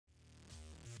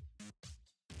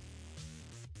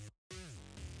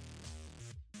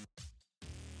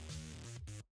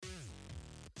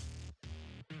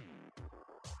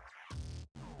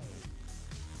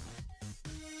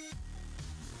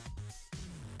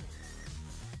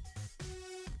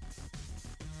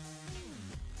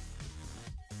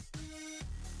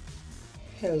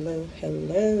Hello,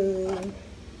 hello.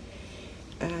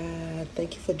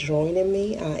 Thank you for joining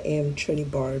me. I am Trini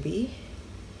Barbie,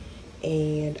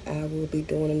 and I will be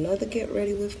doing another Get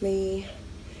Ready With Me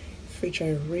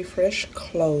featuring Refresh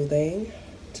clothing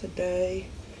today.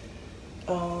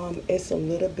 It's a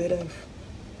little bit of,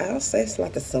 I'll say it's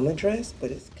like a summer dress,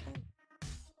 but it's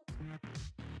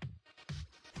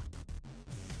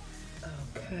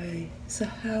okay. So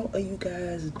how are you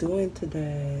guys doing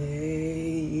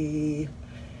today?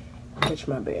 Catch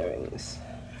my bearings.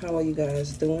 How are you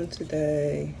guys doing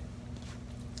today?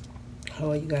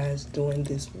 How are you guys doing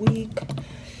this week?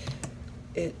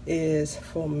 It is,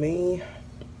 for me,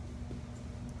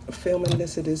 filming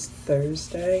this, it is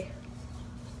Thursday.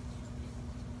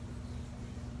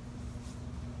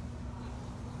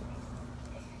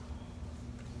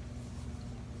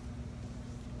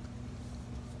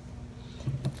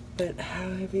 But how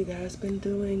have you guys been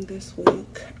doing this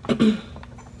week?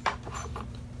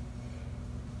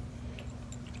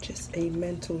 Just a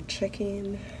mental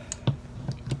check-in.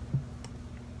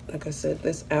 Like I said,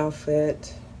 this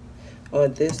outfit, or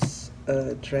this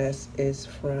dress is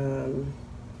from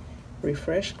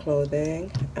Refresh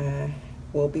Clothing. I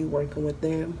will be working with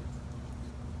them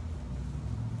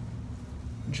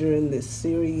during this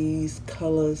series,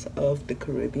 Colors of the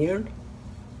Caribbean.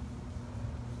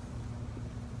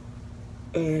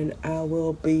 And I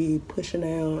will be pushing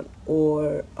out,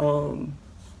 or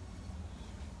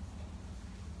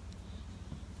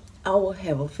I will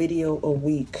have a video a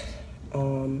week. It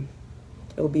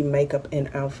will be makeup and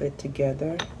outfit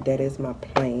together. That is my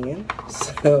plan.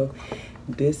 So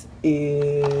this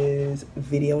is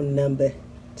video number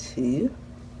 2.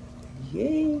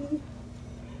 Yay!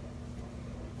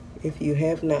 If you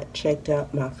have not checked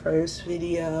out my first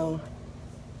video,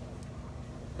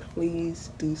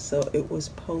 please do so. It was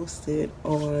posted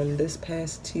on this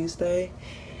past Tuesday.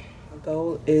 My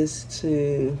goal is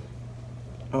to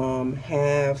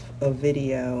have a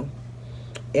video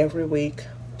every week.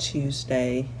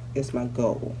 Tuesday is my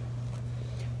goal.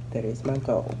 That is my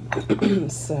goal.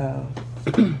 So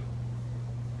where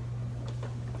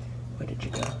did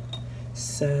you go?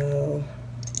 So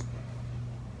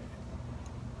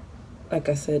like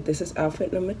I said, this is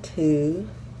outfit number 2,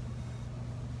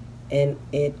 and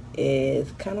it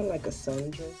is kind of like a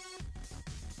sundress.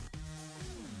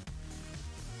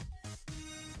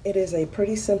 It is a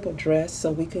pretty simple dress,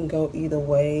 so we can go either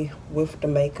way with the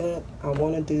makeup. I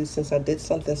want to do, since I did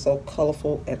something so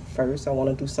colorful at first, I want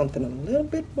to do something a little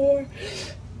bit more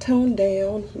toned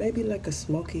down, maybe like a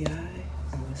smoky eye,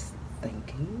 I was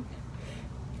thinking,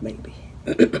 maybe.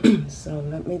 So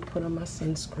let me put on my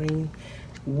sunscreen.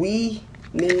 We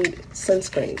need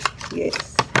sunscreen,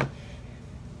 yes.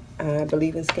 I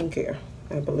believe in skincare.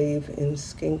 I believe in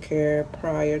skincare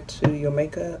prior to your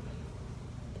makeup.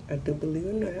 I do believe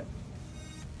in that.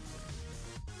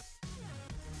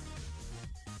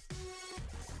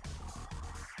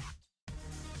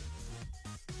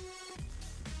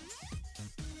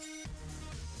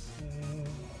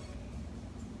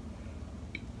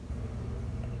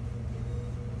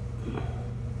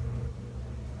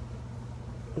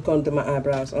 I'm going to do my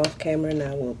eyebrows off camera and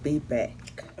I will be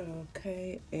back.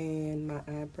 Okay, and my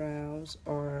eyebrows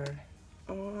are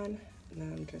on. Now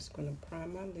I'm just going to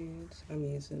prime my lids. I'm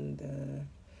using the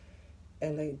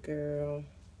LA Girl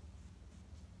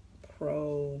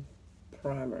Pro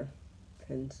Primer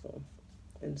pencil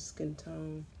in skin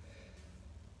tone.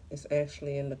 It's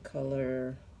actually in the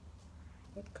color,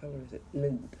 what color is it?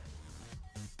 Nude.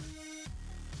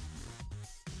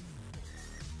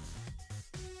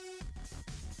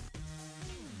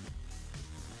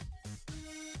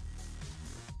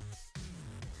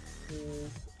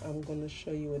 I'm going to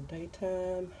show you a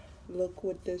daytime look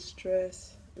with this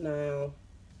dress. Now,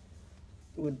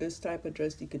 with this type of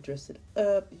dress, you could dress it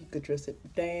up, you could dress it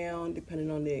down,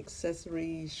 depending on the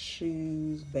accessories,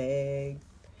 shoes, bag,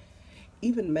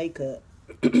 even makeup.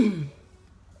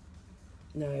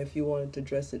 Now, if you wanted to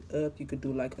dress it up, you could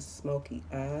do like a smoky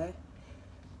eye.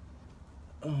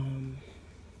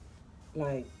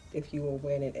 Like if you were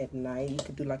wearing it at night, you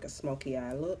could do like a smoky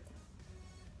eye look.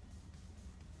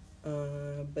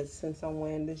 But since I'm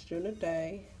wearing this during the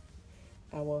day,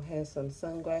 I will have some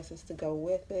sunglasses to go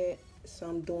with it. So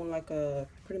I'm doing like a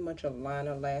pretty much a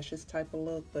liner lashes type of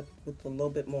look, but with a little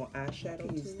bit more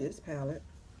eyeshadow. Use this palette.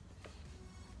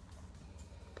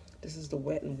 This is the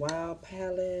Wet n Wild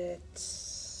palette,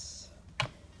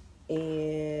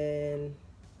 and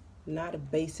not a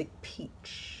basic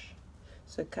peach.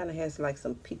 So it kind of has like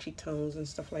some peachy tones and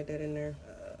stuff like that in there.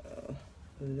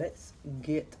 Let's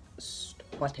get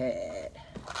started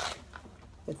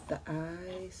with the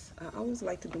eyes. I always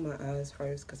like to do my eyes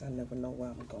first because I never know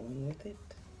where I'm going with it.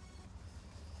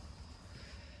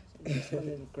 So I'm just going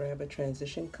to grab a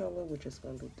transition color, which is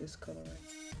going to be this color right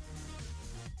here.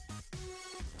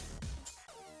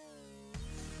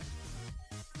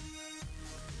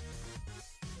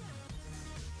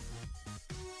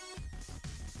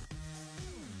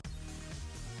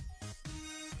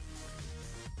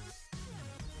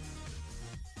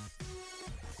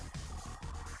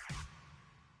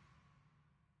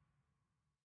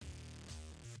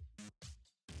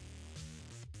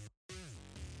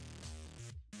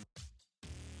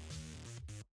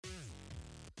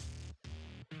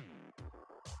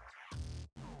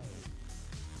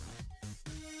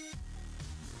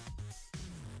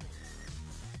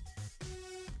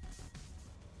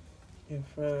 And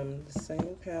from the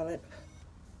same palette,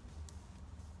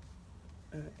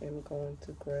 I am going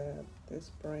to grab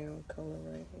this brown color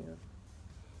right here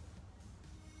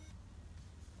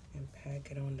and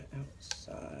pack it on the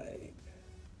outside.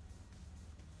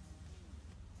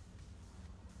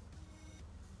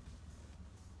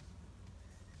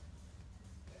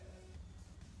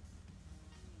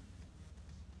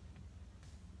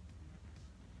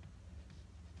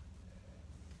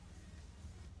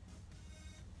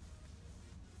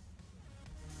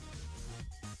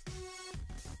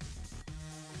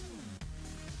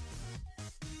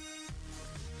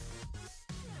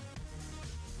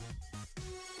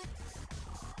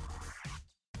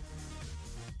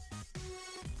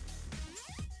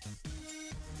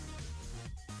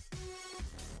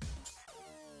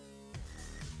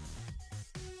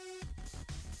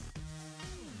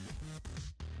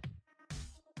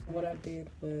 What I did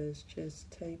was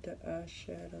just take the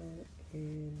eyeshadow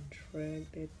and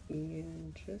dragged it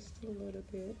in just a little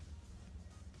bit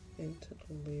into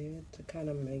the lid to kind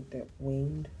of make that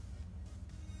winged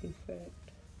effect.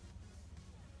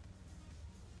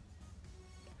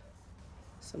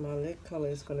 So my lid color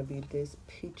is going to be this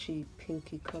peachy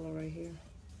pinky color right here.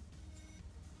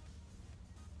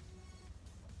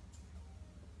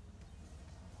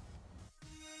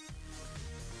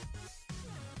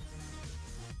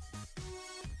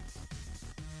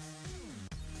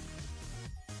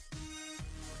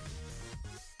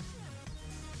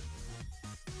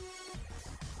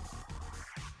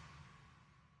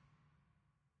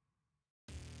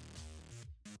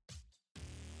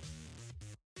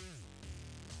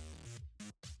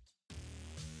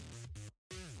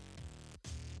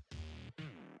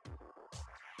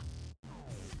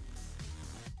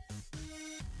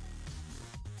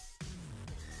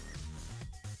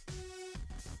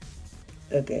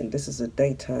 Again, this is a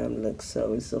daytime look,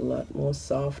 so it's a lot more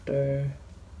softer.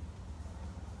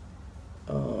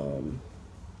 I'm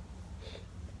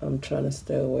trying to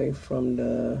stay away from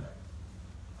the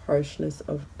harshness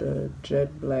of the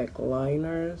jet black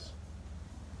liners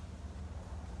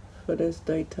for this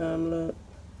daytime look.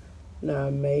 Now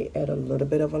I may add a little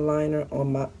bit of a liner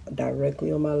on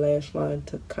directly on my lash line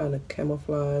to kind of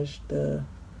camouflage the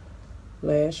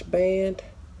lash band,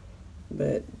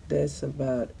 but that's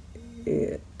about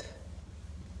it.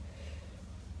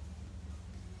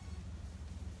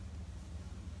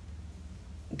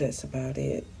 That's about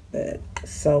it. But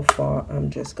so far, I'm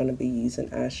just going to be using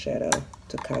eyeshadow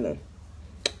to kind of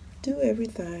do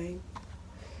everything.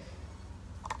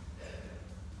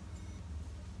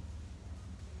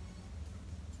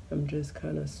 I'm just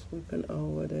kind of sweeping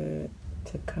over that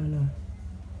to kind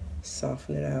of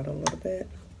soften it out a little bit.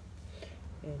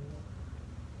 And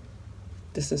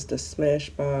this is the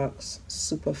Smashbox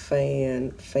Super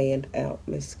Fanned Out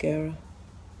Mascara.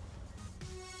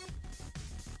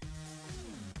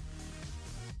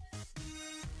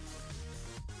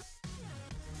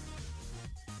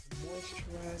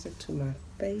 Moisturizer to my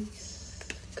face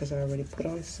because I already put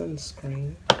on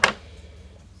sunscreen. I'm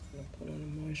gonna put on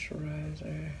a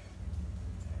moisturizer.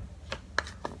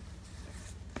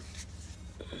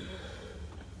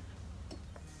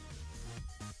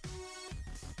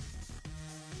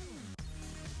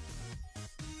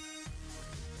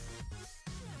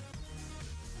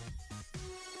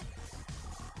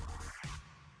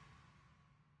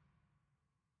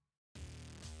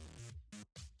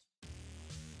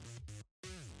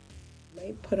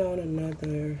 May put on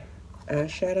another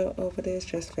eyeshadow over this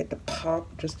just for it to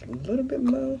pop just a little bit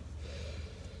more.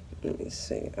 Let me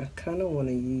see. I kind of want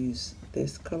to use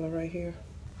this color right here.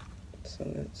 So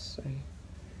let's see.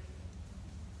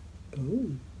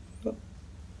 Ooh. Oh.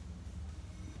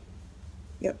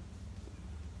 Yep.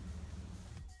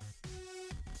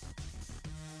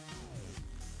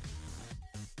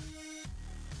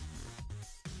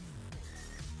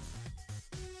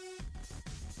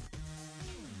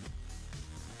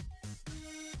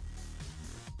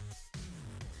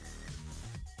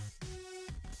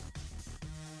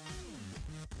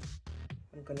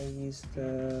 gonna use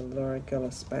the Laura Geller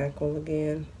spackle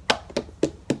again.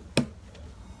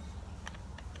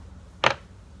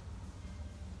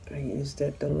 I used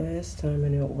that the last time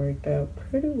and it worked out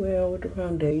pretty well with the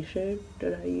foundation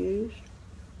that I used.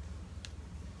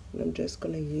 And I'm just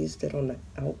gonna use that on the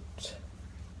outskirts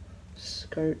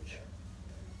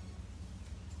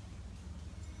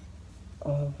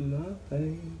of my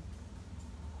face.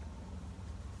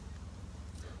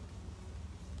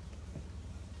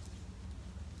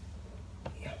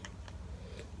 Yeah.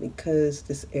 Because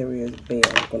this area is bare,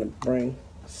 I'm gonna bring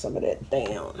some of that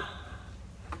down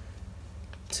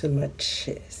to my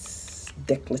chest,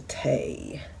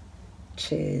 décolleté,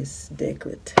 chest,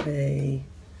 décolleté,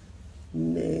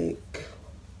 neck.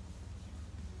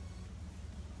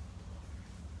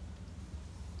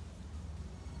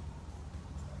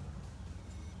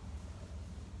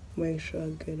 Make sure I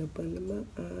get up under my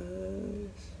eyes.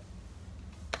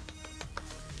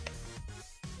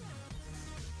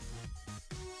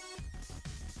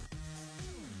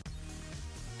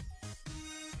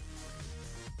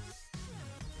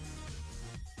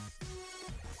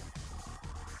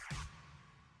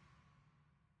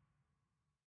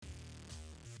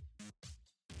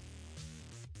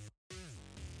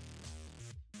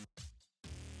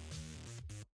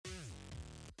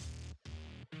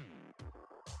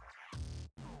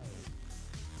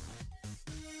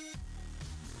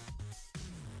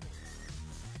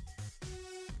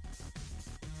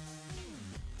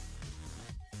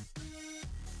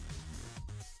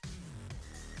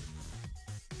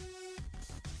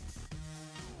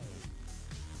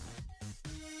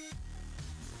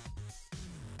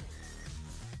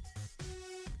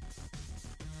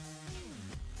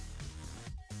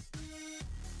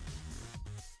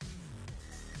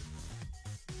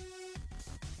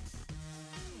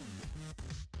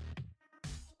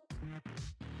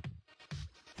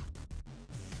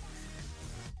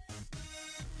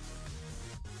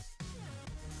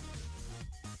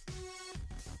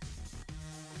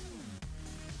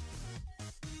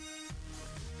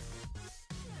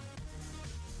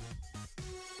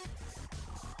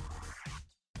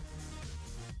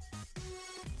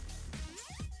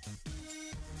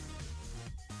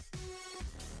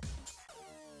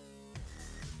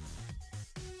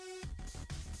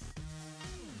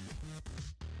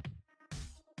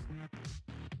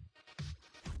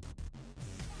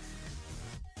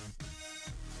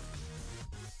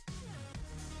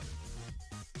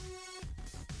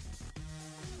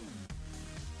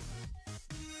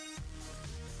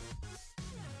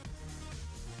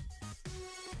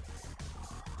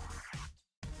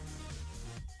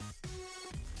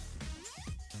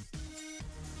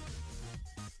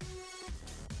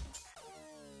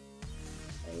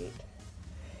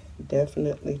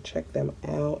 Definitely check them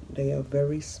out. They are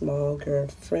very small girl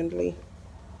friendly.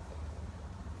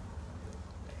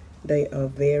 They are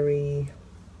very,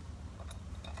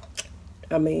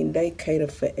 I mean, they cater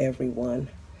for everyone.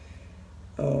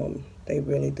 They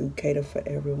really do cater for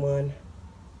everyone.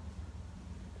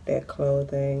 Their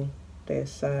clothing, their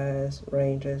size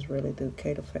ranges really do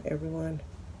cater for everyone.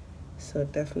 So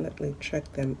definitely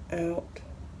check them out.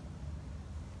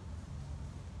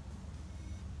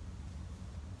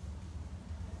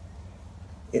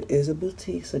 It is a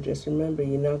boutique, so just remember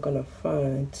you're not gonna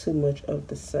find too much of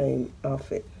the same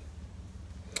outfit.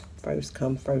 First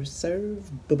come, first serve,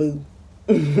 boo-boo.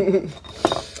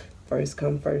 First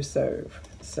come, first serve.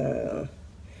 So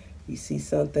you see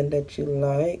something that you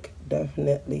like,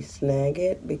 definitely snag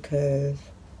it, because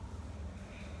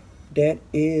that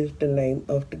is the name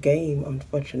of the game,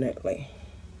 unfortunately.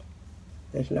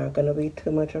 There's not gonna be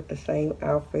too much of the same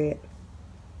outfit.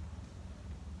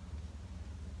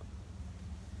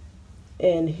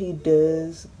 And he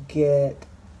does get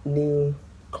new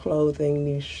clothing,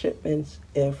 new shipments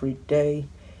every day.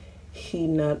 He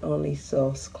not only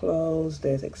sells clothes,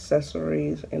 there's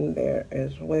accessories in there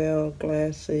as well,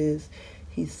 glasses.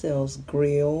 He sells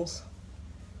grills.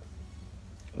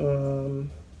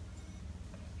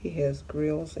 He has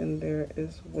grills in there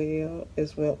as well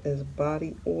as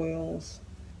body oils.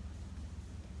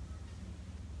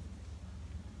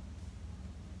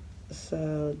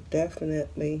 So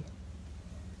definitely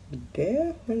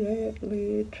check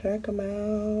them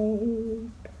out.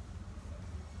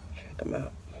 Check them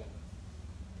out.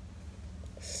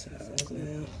 So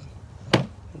now,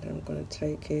 and I'm gonna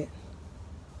take it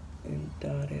and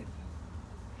dot it.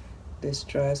 This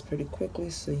dries pretty quickly,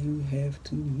 so you have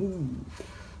to move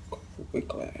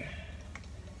quickly.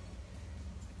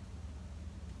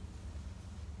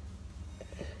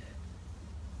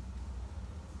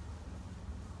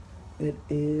 It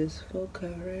is full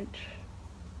coverage.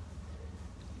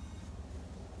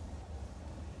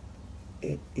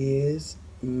 it is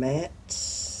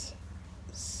matte,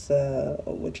 so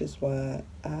which is why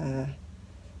I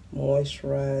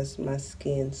moisturize my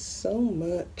skin so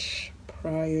much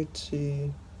prior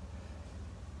to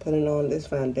putting on this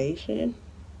foundation.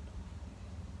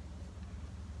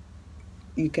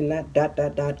 You cannot dot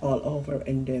all over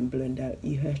and then blend out.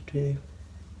 You have to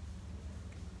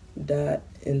dot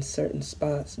in certain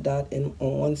spots, dot in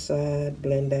on one side,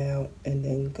 blend out, and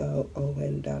then go over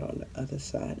and dot on the other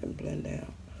side and blend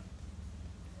out.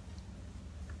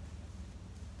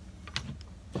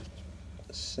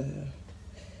 So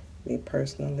me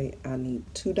personally, I need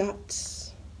 2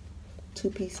 dots, 2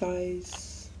 pea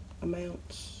size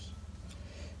amounts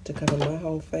to cover my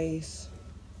whole face.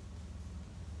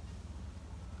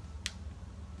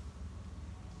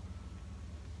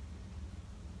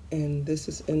 And this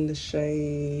is in the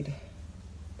shade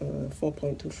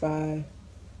 4.25,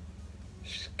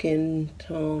 skin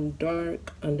tone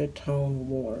dark, undertone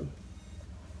warm.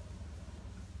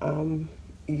 I'm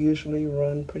usually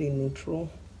run pretty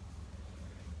neutral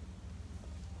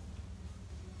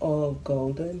or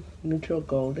golden, neutral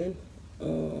golden.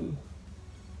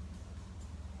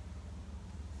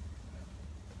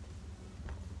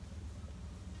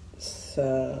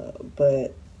 So,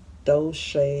 but those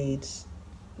shades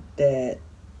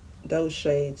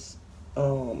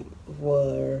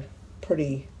were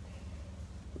pretty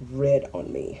red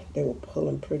on me. They were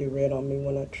pulling pretty red on me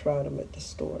when I tried them at the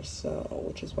store, so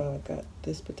which is why I got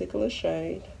this particular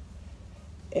shade,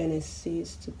 and it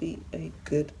seems to be a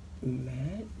good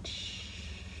match.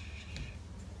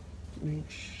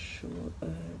 Make sure I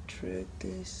drag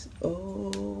this all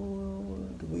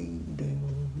the way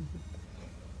down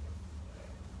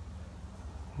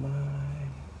my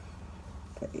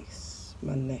face,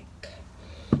 my neck.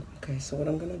 Okay, so what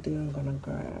I'm gonna do, I'm gonna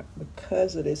grab,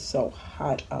 because it is so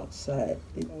hot outside,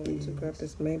 I'm going to grab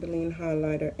this Maybelline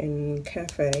highlighter in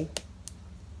Cafe.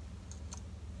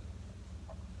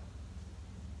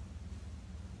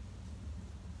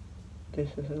 This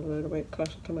is a little bit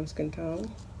closer to my skin tone.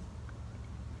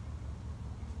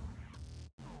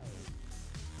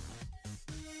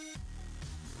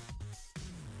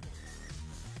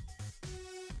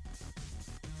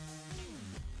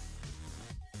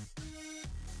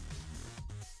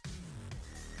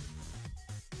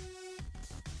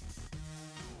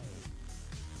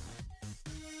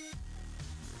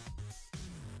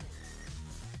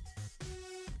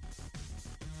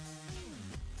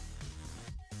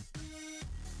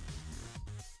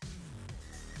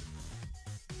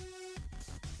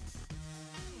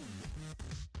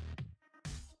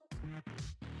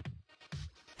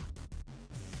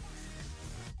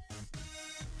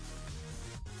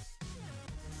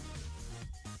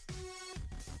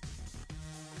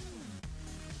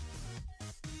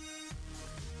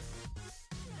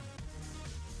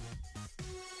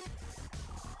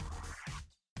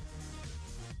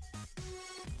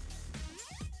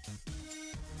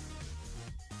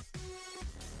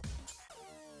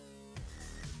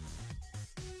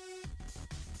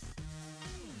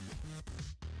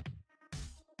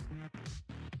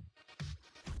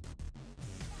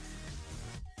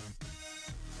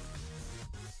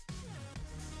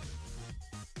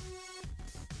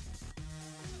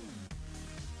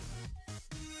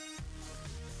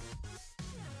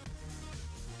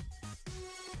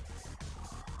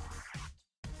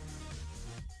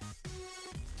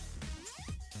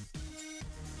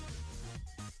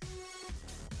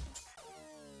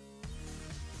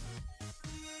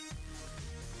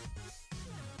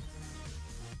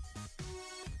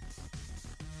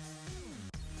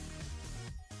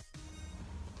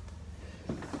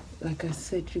 Like I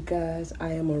said, you guys,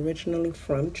 I am originally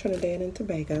from Trinidad and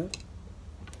Tobago,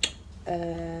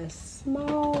 a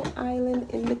small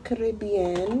island in the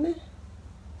Caribbean.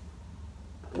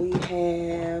 We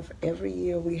have, every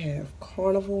year we have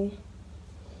Carnival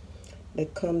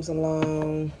that comes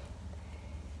along.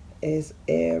 Is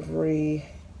every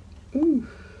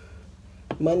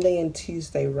Monday and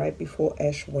Tuesday right before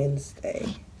Ash Wednesday.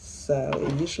 So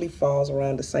it usually falls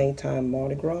around the same time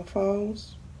Mardi Gras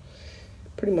falls.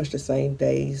 Pretty much the same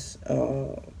days.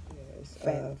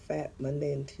 Fat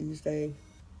Monday and Tuesday,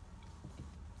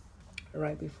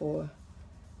 right before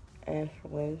Ash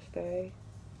Wednesday,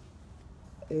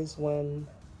 is when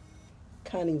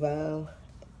Carnival.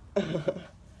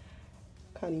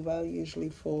 Carnival usually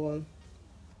falls.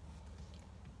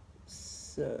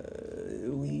 So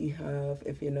we have,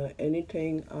 if you know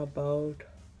anything about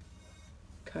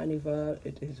Carnival,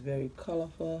 it is very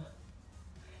colorful.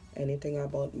 Anything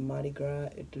about Mardi Gras,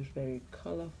 it is very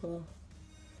colorful.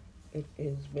 It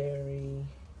is very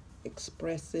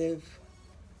expressive.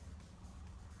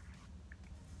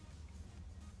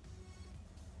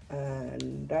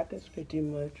 that is pretty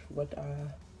much what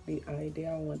the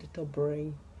idea I wanted to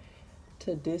bring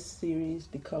to this series,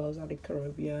 The Colors of the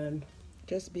Caribbean.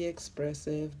 Just be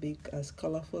expressive, be as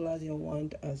colorful as you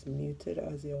want, as muted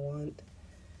as you want,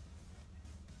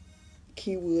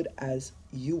 keyword as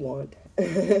you want.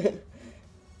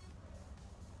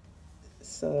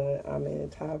 So I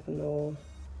mean,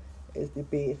 it's the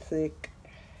basic,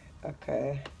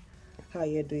 okay, how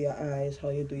you do your eyes, how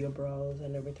you do your brows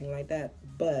and everything like that,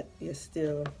 but it's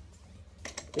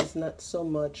not so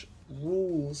much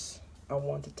rules I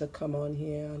wanted to come on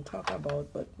here and talk about,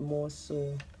 but more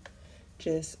so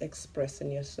just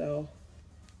expressing yourself,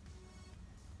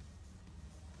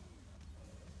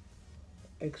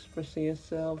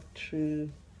 through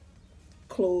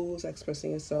clothes,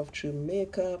 expressing yourself through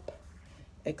makeup.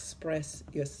 Express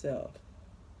yourself,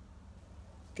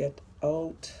 get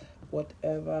out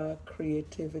whatever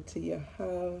creativity you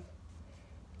have,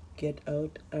 get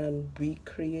out and be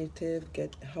creative,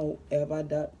 get however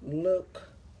that look,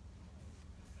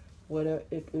 whether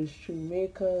it is through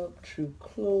makeup, through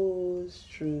clothes,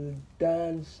 through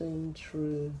dancing,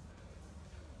 through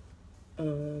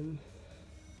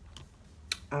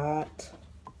art.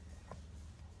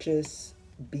 Just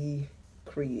be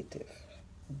creative,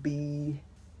 be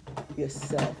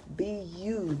yourself, be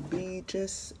you,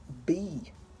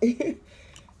 be.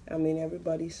 I mean,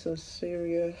 everybody's so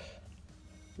serious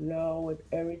now with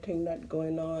everything that's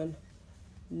going on.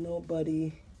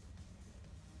 Nobody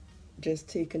just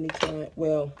taking the time.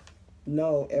 Well,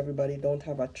 no, everybody don't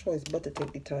have a choice but to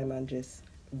take the time and just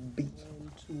be.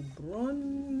 And to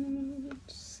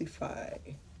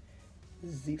bronzify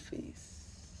the face.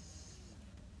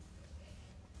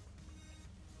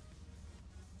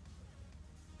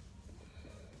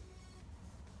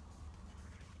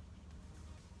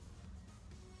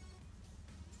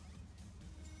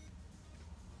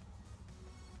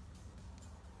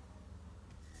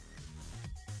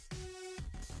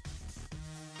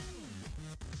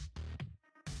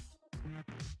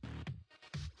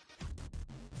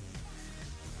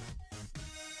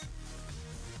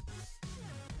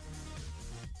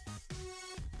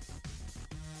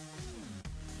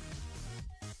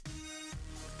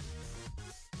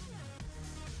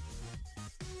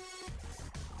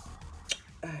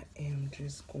 I am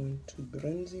just going to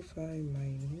bronzify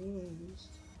my nose.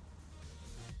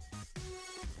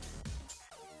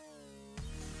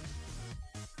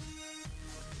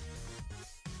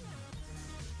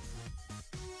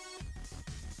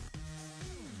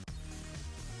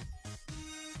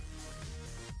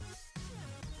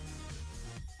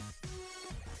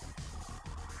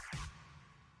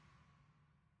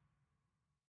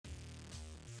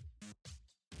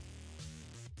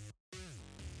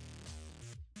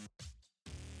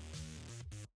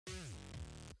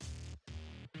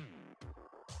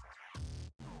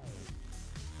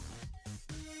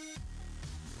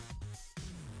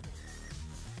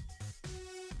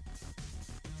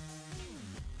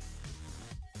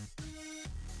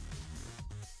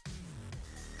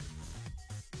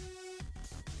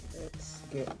 Let's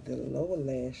get the lower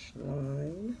lash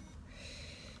line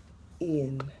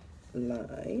in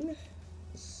line.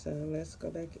 So let's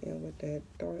go back in with that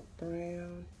dark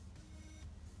brown,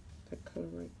 the color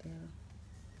right there.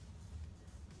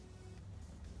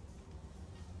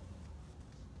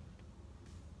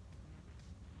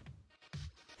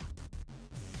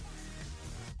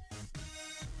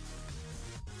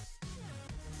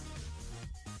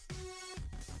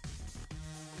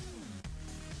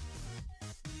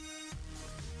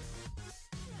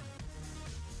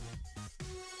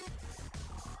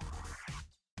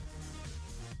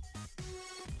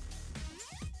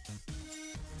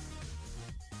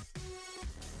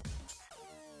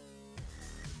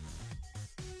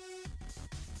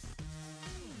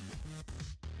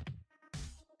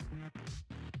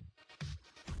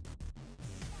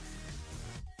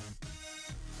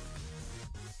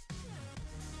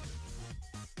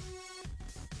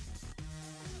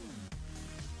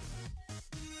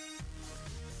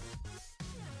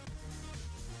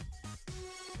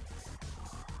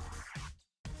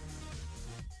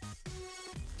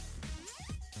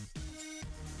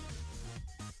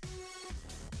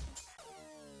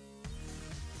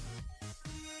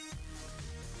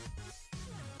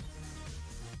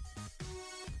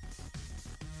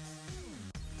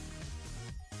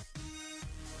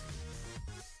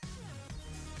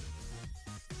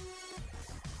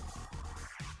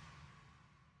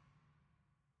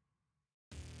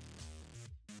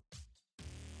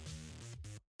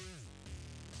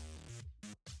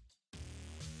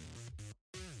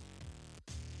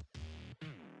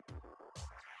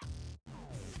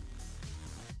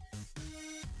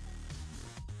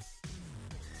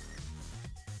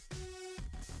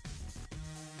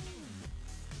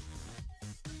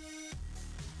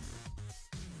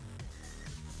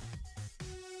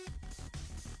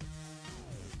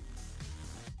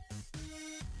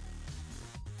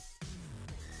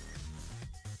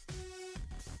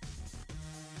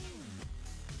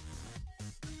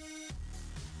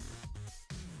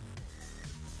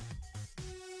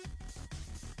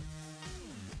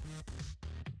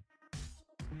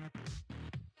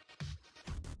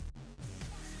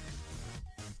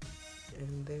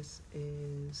 And this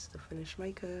is the finished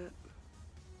makeup.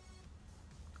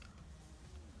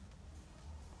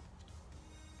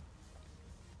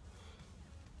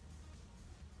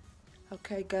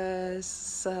 Okay guys,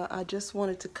 so I just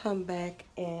wanted to come back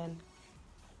and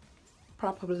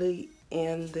properly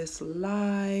end this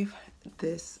live.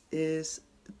 This is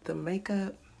the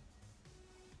makeup.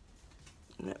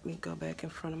 Let me go back in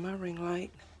front of my ring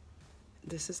light.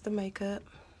 This is the makeup.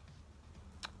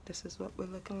 This is what we're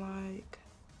looking like.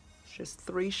 It's just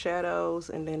 3 shadows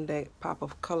and then that pop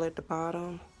of color at the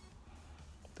bottom.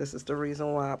 This is the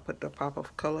reason why I put the pop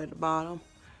of color at the bottom,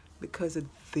 because of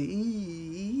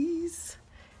these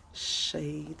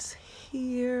shades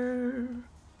here.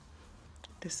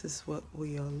 This is what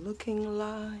we are looking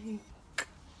like.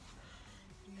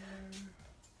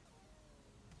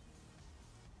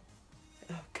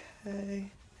 Okay,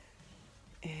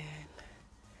 and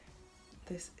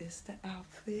this is the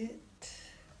outfit.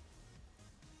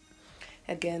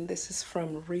 Again, this is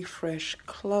from Refresh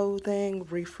Clothing,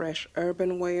 Refresh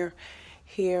Urban Wear,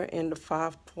 here in the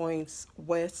 5 Points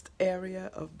West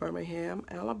area of Birmingham,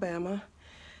 Alabama.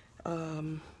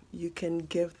 You can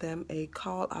give them a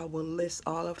call. I will list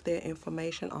all of their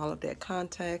information, all of their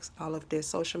contacts, all of their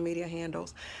social media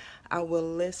handles. I will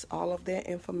list all of their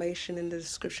information in the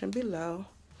description below.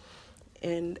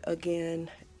 And again,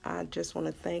 I just want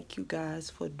to thank you guys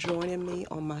for joining me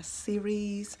on my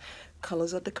series,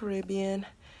 Colors of the Caribbean.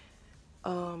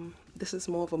 This is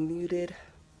more of a muted,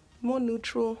 more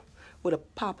neutral, with a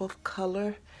pop of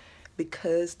color,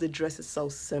 because the dress is so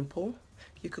simple.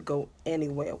 You could go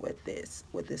anywhere with this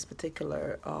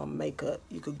particular makeup.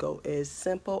 You could go as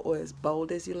simple or as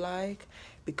bold as you like.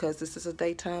 Because this is a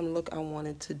daytime look, I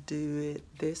wanted to do it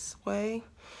this way.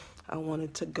 I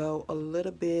wanted to go a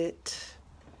little bit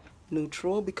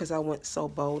neutral because I went so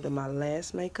bold in my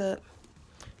last makeup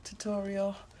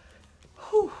tutorial.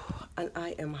 Whew, and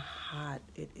I am hot.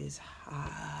 It is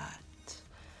hot.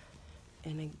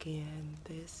 And again,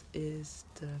 this is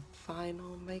the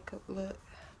final makeup look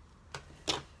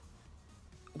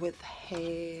with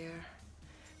hair.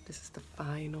 This is the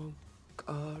final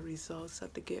results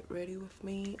of the Get Ready With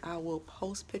Me. I will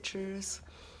post pictures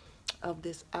of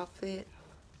this outfit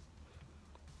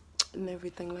and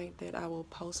everything like that. I will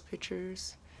post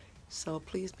pictures, so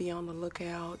please be on the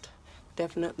lookout.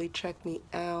 Definitely check me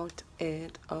out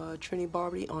at Trini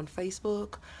Barbie on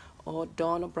Facebook, or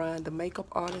Dawn O'Brien, the makeup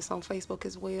artist, on Facebook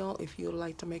as well. If you would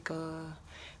like to make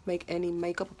any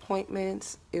makeup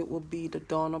appointments, it will be the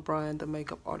Dawn O'Brien, the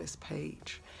makeup artist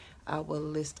page. I will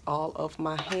list all of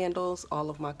my handles, all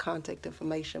of my contact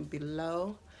information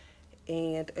below.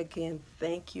 And again,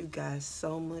 thank you guys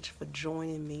so much for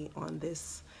joining me on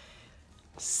this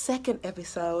second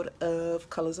episode of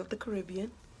Colors of the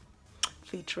Caribbean,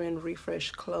 featuring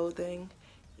Refresh Clothing.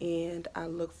 And I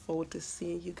look forward to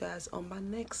seeing you guys on my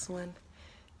next one.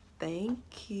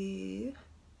 Thank you.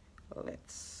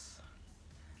 Let's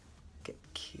get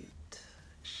cute,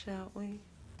 shall we?